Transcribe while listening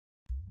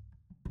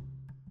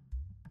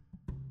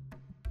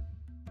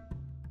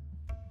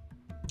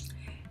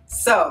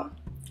So,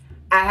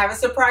 I have a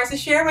surprise to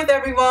share with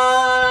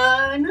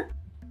everyone.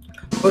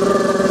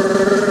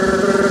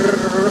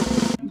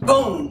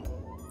 Boom!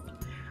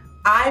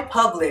 I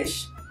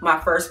published my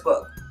first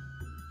book.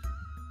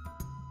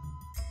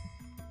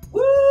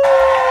 Woo!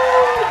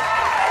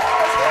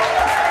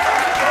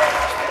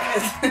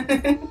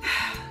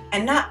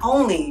 And not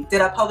only did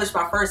I publish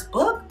my first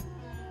book,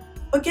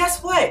 but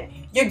guess what?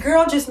 Your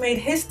girl just made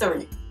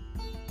history.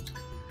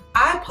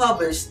 I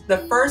published the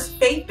first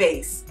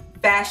faith-based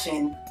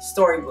fashion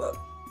storybook.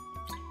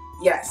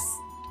 Yes,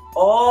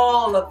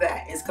 all of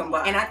that is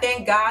combined. And I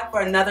thank God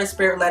for another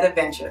spirit-led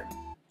adventure.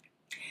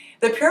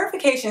 The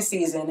Purification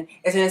season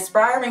is an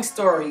inspiring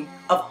story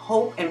of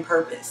hope and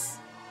purpose.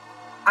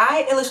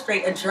 I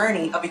illustrate a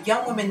journey of a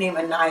young woman named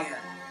Aniya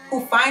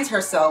who finds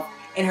herself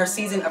in her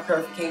season of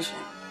purification.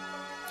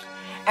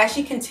 As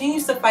she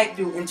continues to fight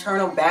through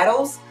internal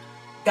battles,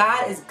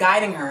 God is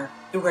guiding her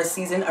through her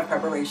season of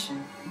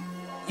preparation.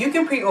 You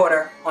can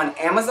pre-order on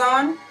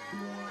Amazon,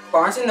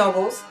 Barnes &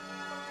 Nobles,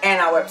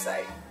 and our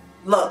website.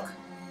 Look,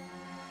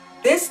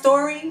 this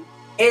story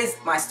is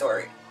my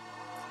story.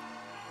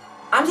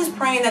 I'm just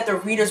praying that the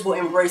readers will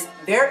embrace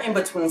their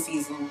in-between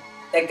season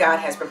that God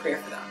has prepared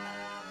for them.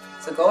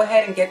 So go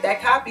ahead and get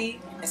that copy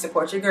and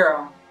support your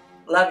girl.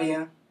 Love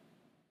you.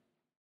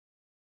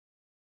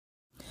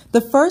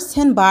 The first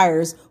 10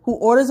 buyers who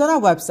orders on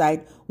our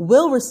website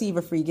will receive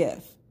a free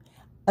gift.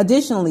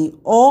 Additionally,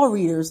 all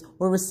readers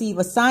will receive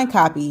a signed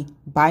copy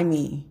by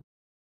me.